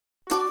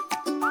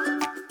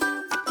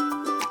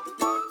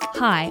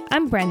Hi,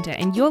 I'm Brenda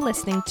and you're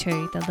listening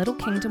to the Little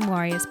Kingdom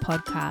Warriors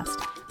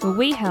podcast, where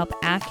we help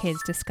our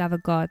kids discover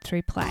God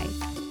through play.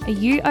 Are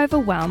you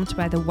overwhelmed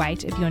by the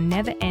weight of your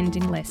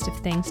never-ending list of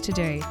things to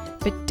do,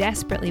 but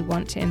desperately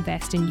want to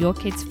invest in your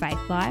kids' faith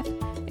life?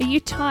 Are you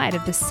tired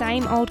of the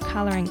same old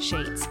colouring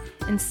sheets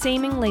and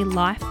seemingly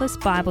lifeless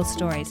Bible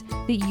stories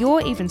that you're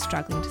even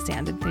struggling to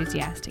sound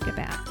enthusiastic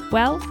about?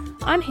 Well,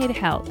 I'm here to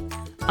help.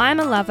 I'm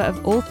a lover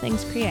of all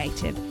things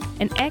creative,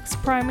 an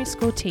ex-primary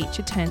school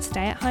teacher turned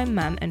stay-at-home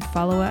mum and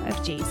follower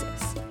of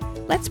Jesus.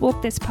 Let's walk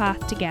this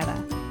path together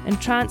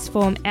and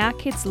transform our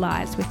kids'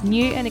 lives with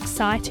new and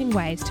exciting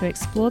ways to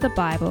explore the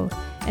Bible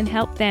and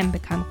help them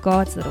become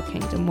God's little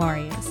kingdom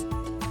warriors.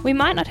 We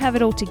might not have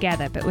it all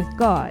together, but with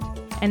God,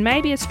 and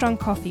maybe a strong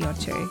coffee or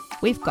two,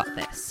 we've got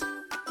this.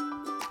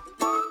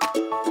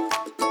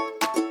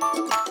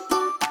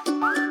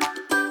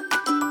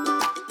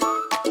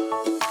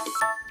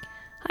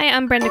 Hi,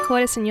 I'm Brenda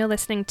Cortis and you're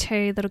listening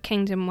to Little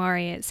Kingdom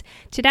Warriors.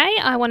 Today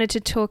I wanted to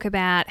talk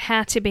about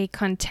how to be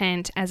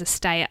content as a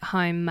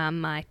stay-at-home mum,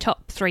 my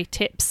top 3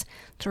 tips.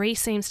 3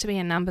 seems to be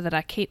a number that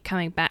I keep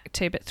coming back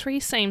to, but 3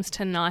 seems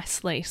to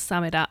nicely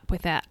sum it up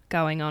without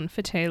going on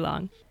for too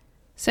long.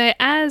 So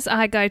as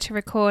I go to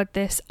record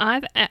this,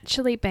 I've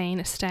actually been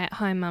a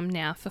stay-at-home mum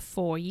now for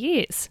 4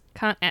 years.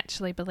 Can't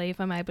actually believe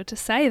I'm able to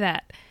say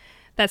that.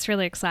 That's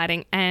really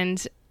exciting,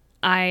 and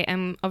I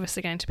am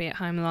obviously going to be at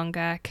home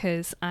longer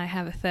because I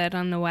have a third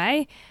on the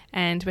way,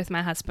 and with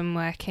my husband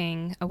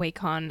working a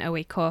week on, a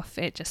week off,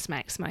 it just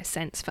makes most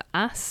sense for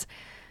us.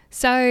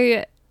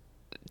 So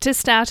to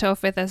start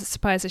off with, I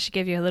suppose I should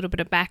give you a little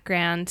bit of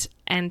background,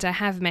 and I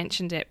have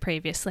mentioned it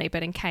previously,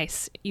 but in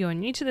case you're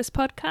new to this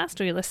podcast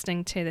or you're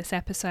listening to this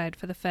episode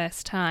for the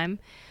first time,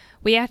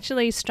 we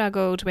actually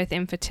struggled with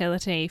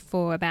infertility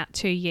for about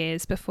 2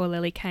 years before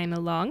Lily came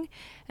along,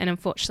 and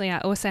unfortunately I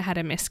also had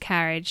a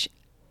miscarriage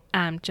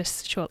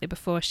just shortly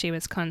before she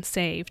was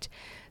conceived.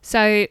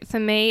 So for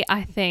me,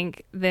 I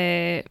think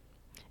the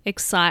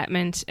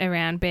excitement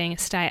around being a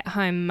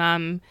stay-at-home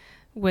mum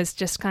was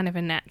just kind of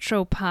a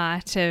natural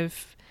part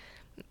of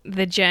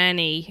the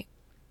journey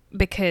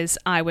because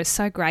I was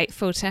so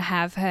grateful to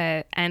have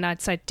her and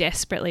I'd so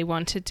desperately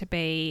wanted to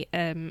be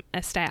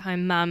a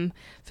stay-at-home mum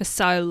for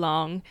so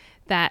long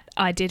that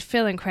I did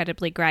feel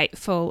incredibly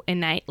grateful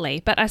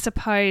innately. But I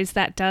suppose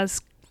that does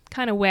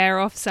kind of wear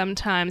off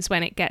sometimes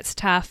when it gets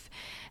tough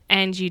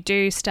and you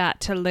do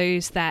start to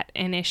lose that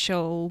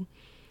initial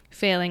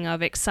feeling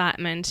of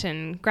excitement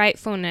and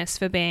gratefulness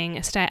for being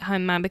a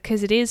stay-at-home mum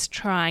because it is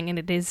trying and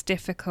it is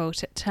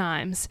difficult at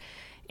times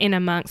in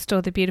amongst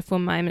all the beautiful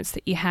moments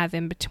that you have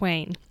in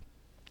between.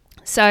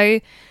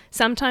 So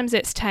sometimes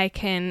it's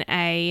taken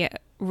a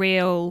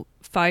real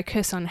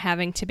focus on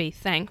having to be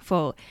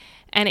thankful,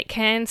 and it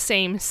can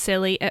seem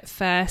silly at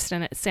first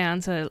and it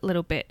sounds a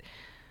little bit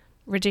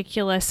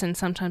ridiculous and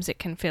sometimes it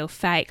can feel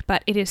fake,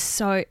 but it is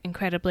so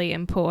incredibly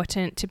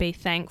important to be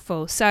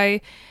thankful. So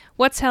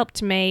what's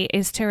helped me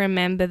is to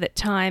remember that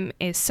time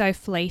is so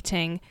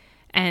fleeting,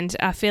 and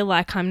I feel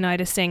like I'm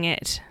noticing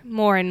it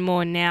more and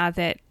more now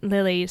that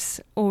Lily's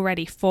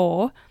already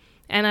 4,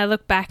 and I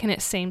look back and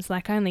it seems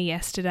like only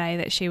yesterday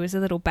that she was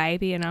a little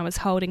baby and I was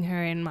holding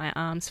her in my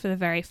arms for the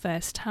very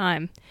first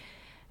time.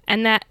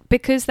 And that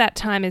because that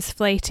time is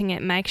fleeting,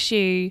 it makes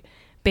you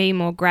be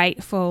more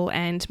grateful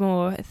and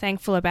more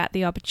thankful about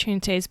the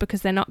opportunities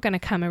because they're not going to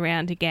come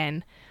around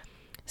again.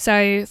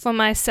 So for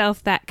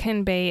myself, that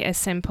can be as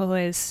simple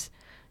as,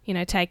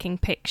 taking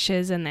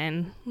pictures and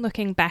then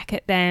looking back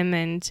at them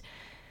and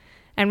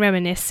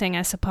reminiscing,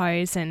 I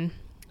suppose, and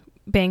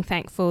being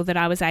thankful that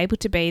I was able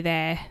to be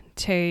there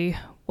to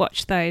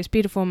watch those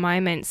beautiful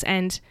moments.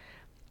 And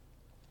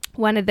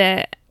one of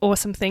the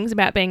awesome things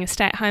about being a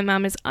stay-at-home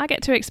mum is I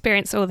get to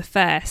experience all the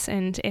firsts,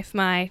 and if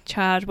my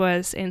child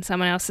was in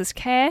someone else's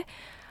care,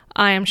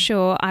 I am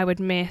sure I would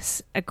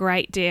miss a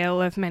great deal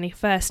of many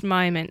first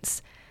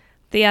moments.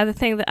 The other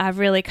thing that I've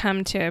really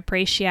come to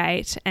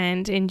appreciate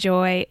and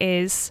enjoy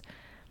is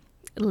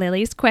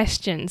Lily's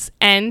questions,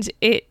 and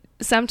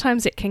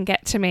sometimes it can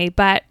get to me,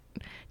 but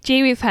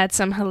gee, we've had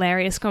some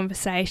hilarious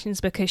conversations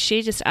because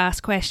she just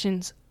asks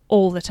questions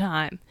all the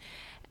time.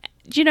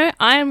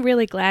 I am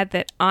really glad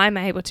that I'm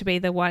able to be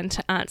the one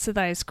to answer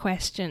those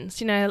questions.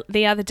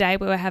 The other day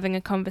we were having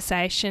a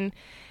conversation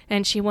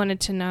and she wanted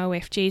to know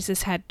if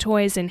Jesus had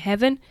toys in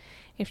heaven,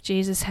 if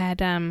Jesus had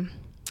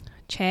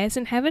chairs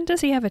in heaven.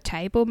 Does he have a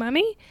table,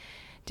 Mummy?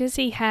 Does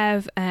he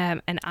have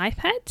an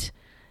iPad?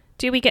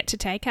 Do we get to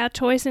take our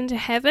toys into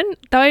heaven?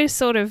 Those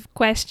sort of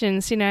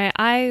questions,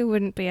 I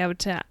wouldn't be able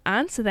to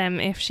answer them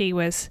if she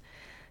was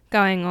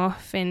going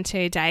off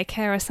into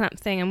daycare or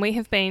something, and we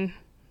have been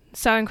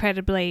so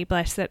incredibly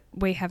blessed that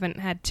we haven't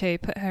had to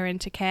put her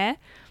into care.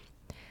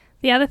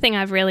 The other thing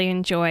I've really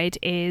enjoyed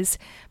is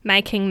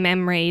making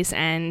memories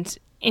and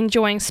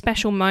enjoying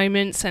special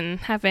moments and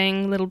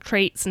having little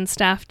treats and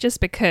stuff, just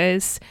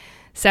because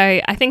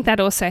So I think that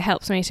also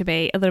helps me to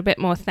be a little bit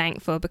more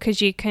thankful, because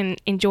you can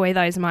enjoy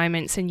those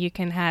moments and you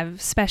can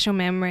have special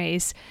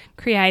memories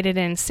created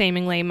in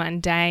seemingly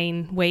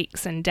mundane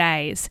weeks and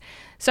days.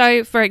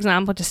 So, for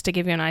example, just to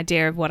give you an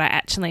idea of what I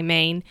actually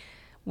mean,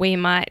 we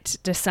might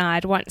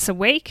decide once a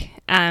week.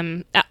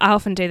 I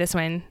often do this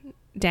when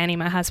Danny,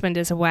 my husband,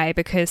 is away,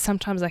 because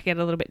sometimes I get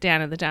a little bit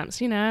down in the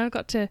dumps. I've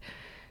got to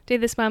do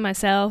this by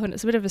myself and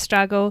it's a bit of a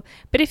struggle.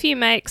 But if you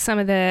make some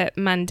of the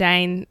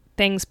mundane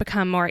things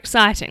become more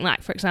exciting,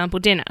 like, for example,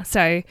 dinner.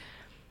 So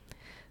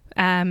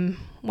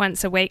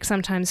once a week,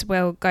 sometimes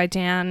we'll go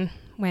down,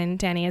 when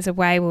Danny is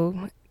away,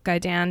 we'll go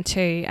down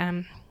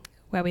to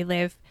where we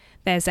live.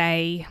 There's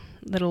a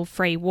little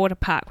free water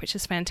park, which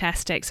is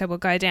fantastic. So we'll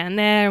go down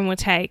there and we'll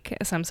take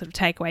some sort of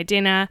takeaway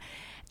dinner,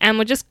 and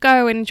we'll just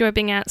go and enjoy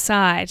being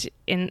outside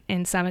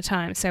in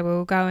summertime. So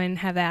we'll go and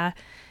have our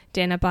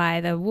dinner by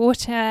the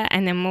water,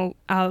 and then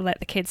I'll let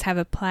the kids have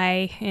a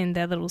play in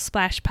the little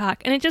splash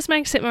park, and it just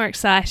makes it more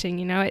exciting.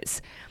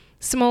 It's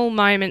small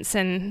moments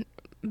and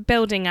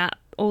building up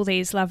all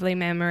these lovely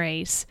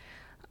memories.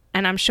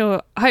 And I'm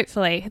sure,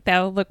 hopefully,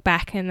 they'll look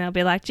back and they'll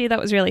be like, gee, that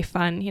was really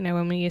fun,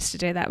 when we used to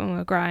do that when we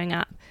were growing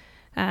up.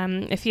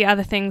 A few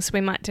other things we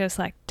might do is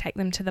like take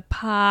them to the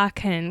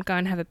park and go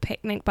and have a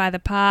picnic by the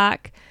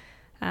park.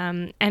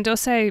 And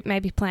also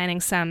maybe planning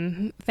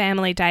some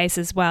family days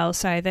as well,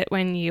 so that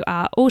when you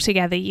are all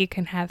together, you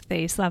can have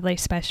these lovely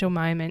special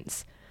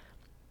moments.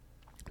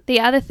 The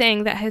other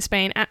thing that has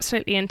been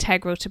absolutely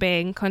integral to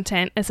being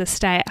content as a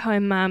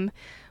stay-at-home mum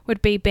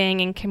would be being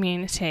in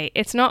community.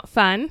 It's not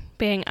fun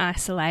being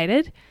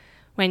isolated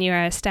when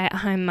you're a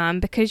stay-at-home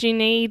mum, because you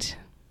need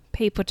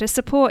people to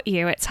support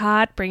you. It's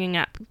hard bringing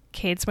up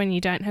kids when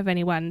you don't have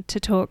anyone to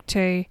talk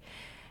to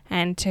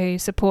and to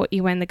support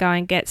you when the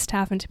going gets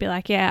tough, and to be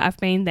like, yeah, I've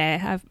been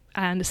there,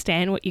 I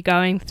understand what you're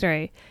going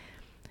through.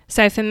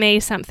 So for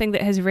me, something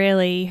that has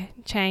really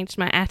changed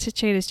my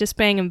attitude is just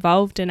being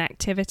involved in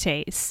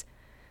activities.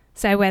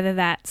 So whether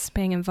that's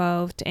being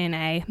involved in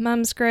a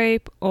mums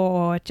group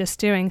or just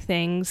doing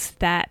things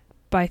that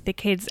both the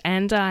kids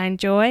and I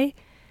enjoy,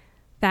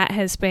 that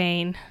has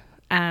been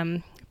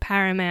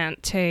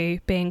paramount to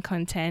being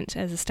content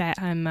as a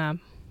stay-at-home mum.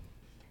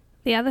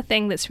 The other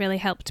thing that's really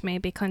helped me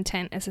be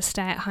content as a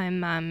stay-at-home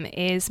mum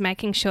is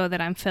making sure that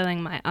I'm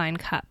filling my own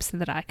cup so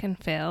that I can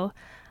fill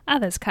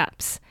others'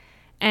 cups.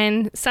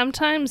 And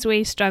sometimes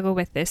we struggle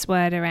with this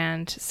word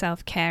around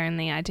self-care and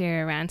the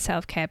idea around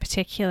self-care,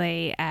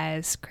 particularly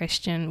as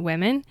Christian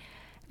women.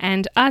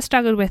 And I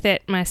struggled with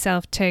it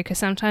myself too, because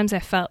sometimes I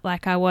felt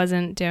like I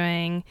wasn't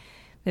doing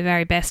the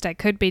very best I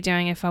could be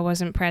doing if I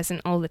wasn't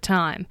present all the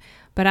time.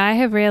 But I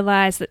have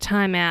realised that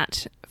time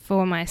out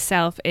for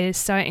myself is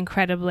so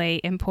incredibly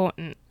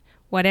important,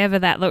 whatever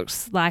that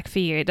looks like for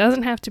you. It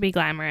doesn't have to be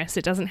glamorous.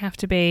 It doesn't have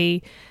to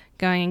be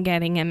going and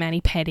getting a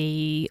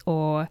mani-pedi,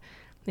 or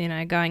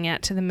going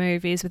out to the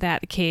movies without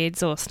the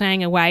kids, or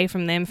staying away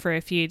from them for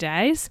a few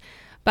days.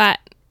 But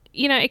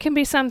it can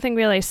be something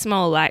really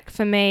small. Like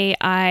for me,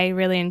 I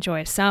really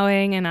enjoy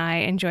sewing and I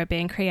enjoy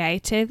being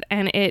creative,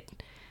 and it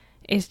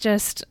is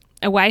just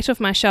a weight off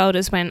my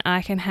shoulders when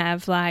I can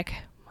have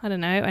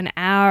an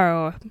hour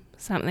or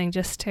something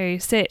just to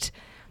sit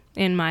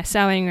in my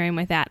sewing room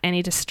without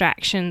any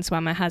distractions while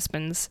my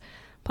husband's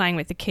playing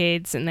with the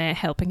kids and they're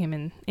helping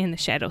him in the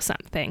shed or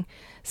something.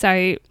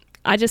 So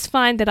I just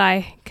find that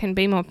I can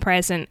be more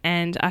present,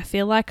 and I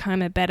feel like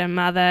I'm a better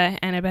mother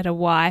and a better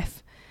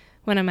wife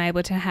when I'm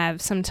able to have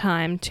some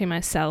time to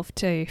myself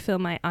to fill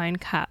my own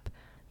cup.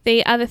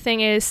 The other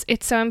thing is,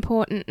 it's so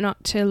important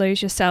not to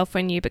lose yourself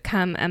when you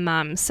become a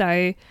mum.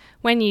 So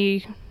when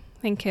you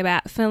think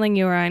about filling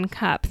your own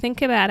cup,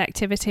 think about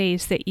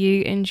activities that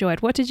you enjoyed.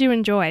 What did you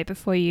enjoy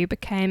before you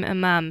became a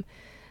mum?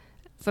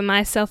 For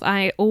myself,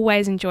 I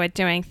always enjoyed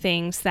doing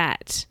things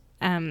that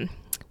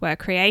were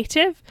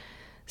creative.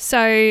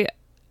 So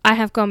I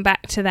have gone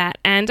back to that,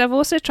 and I've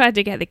also tried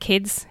to get the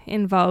kids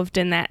involved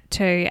in that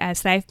too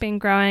as they've been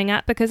growing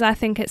up, because I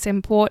think it's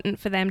important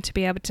for them to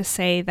be able to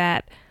see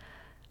that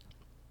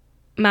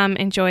mum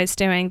enjoys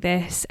doing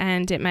this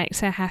and it makes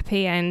her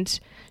happy,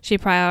 and she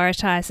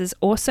prioritises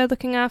also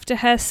looking after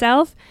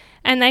herself,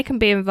 and they can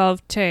be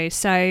involved too.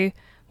 So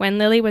when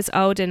Lily was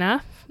old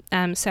enough,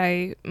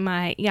 so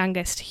my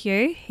youngest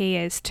Hugh, he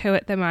is 2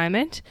 at the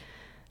moment,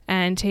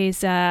 and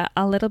he's a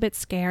little bit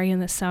scary in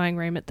the sewing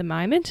room at the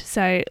moment.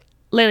 So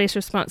Lily's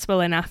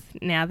responsible enough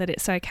now that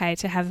it's okay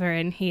to have her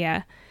in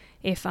here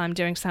if I'm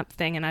doing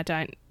something and I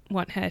don't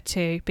want her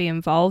to be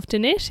involved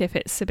in it, if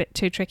it's a bit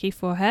too tricky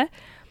for her.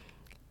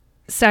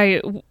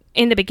 So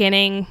in the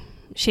beginning,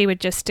 she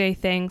would just do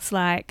things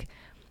like,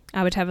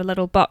 I would have a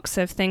little box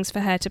of things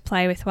for her to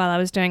play with while I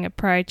was doing a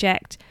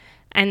project.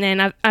 And then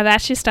I've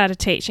actually started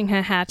teaching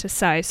her how to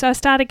sew. So I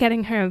started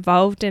getting her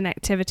involved in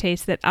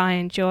activities that I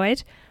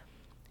enjoyed.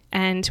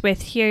 And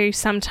with Hugh,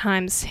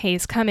 sometimes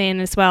he's come in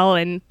as well,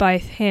 and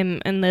both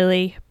him and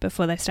Lily,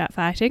 before they start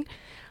fighting,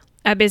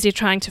 are busy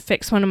trying to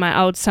fix one of my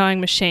old sewing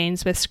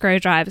machines with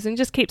screwdrivers, and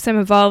just keeps them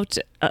involved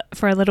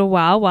for a little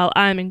while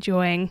I'm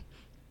enjoying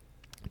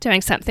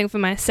doing something for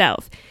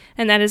myself.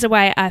 And that is a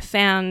way I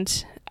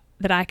found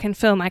that I can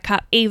fill my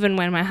cup even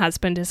when my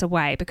husband is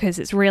away, because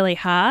it's really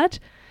hard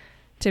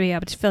to be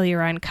able to fill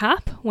your own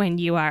cup when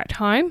you are at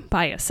home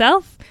by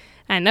yourself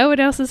and no one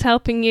else is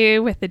helping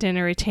you with the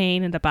dinner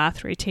routine and the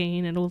bath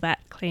routine and all that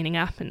cleaning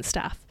up and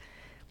stuff.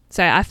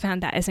 So I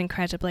found that is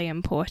incredibly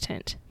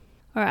important.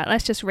 All right,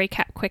 let's just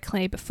recap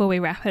quickly before we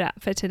wrap it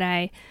up for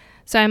today.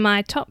 So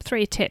my top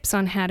 3 tips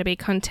on how to be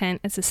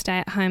content as a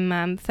stay-at-home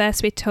mum.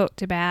 First, we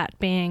talked about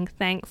being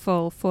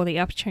thankful for the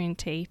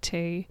opportunity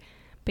to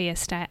be a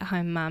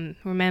stay-at-home mum.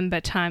 Remember,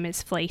 time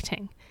is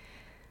fleeting.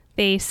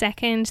 The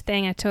second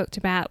thing I talked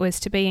about was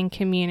to be in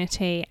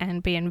community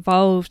and be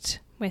involved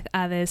with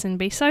others and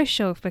be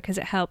social, because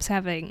it helps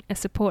having a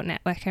support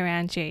network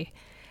around you.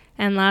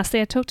 And lastly,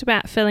 I talked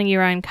about filling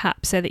your own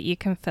cup so that you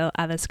can fill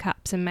others'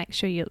 cups and make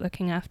sure you're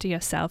looking after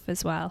yourself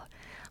as well.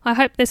 I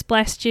hope this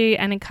blessed you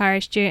and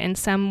encouraged you in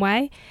some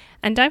way.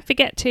 And don't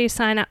forget to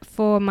sign up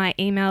for my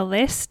email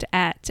list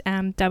at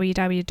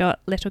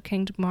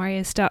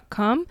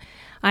www.littlekingdomwarriors.com.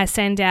 I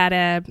send out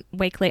a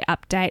weekly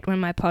update when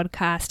my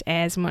podcast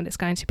airs and what it's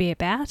going to be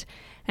about.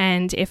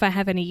 And if I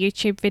have any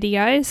YouTube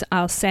videos,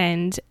 I'll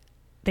send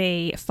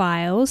the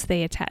files,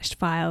 the attached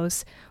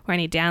files, or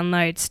any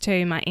downloads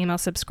to my email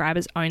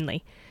subscribers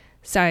only.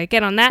 So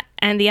get on that.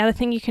 And the other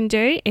thing you can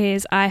do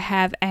is I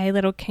have a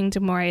Little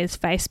Kingdom Warriors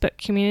Facebook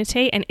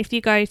community, and if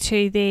you go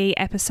to the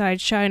episode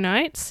show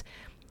notes,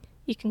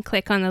 you can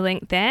click on the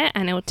link there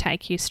and it will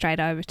take you straight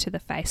over to the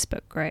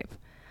Facebook group.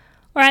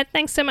 Alright,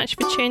 thanks so much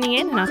for tuning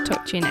in, and I'll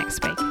talk to you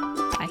next week.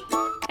 Bye.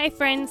 Hey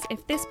friends,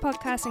 if this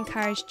podcast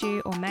encouraged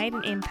you or made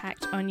an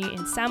impact on you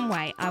in some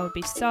way, I would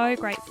be so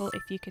grateful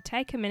if you could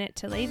take a minute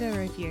to leave a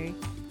review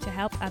to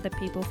help other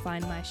people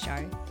find my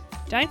show.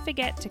 Don't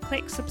forget to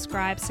click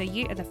subscribe so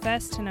you are the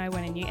first to know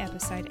when a new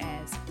episode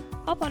airs.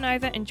 Hop on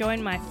over and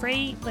join my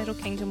free Little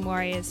Kingdom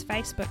Warriors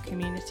Facebook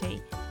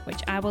community,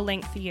 which I will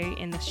link for you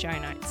in the show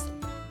notes.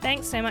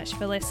 Thanks so much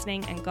for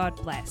listening, and God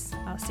bless.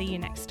 I'll see you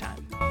next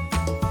time.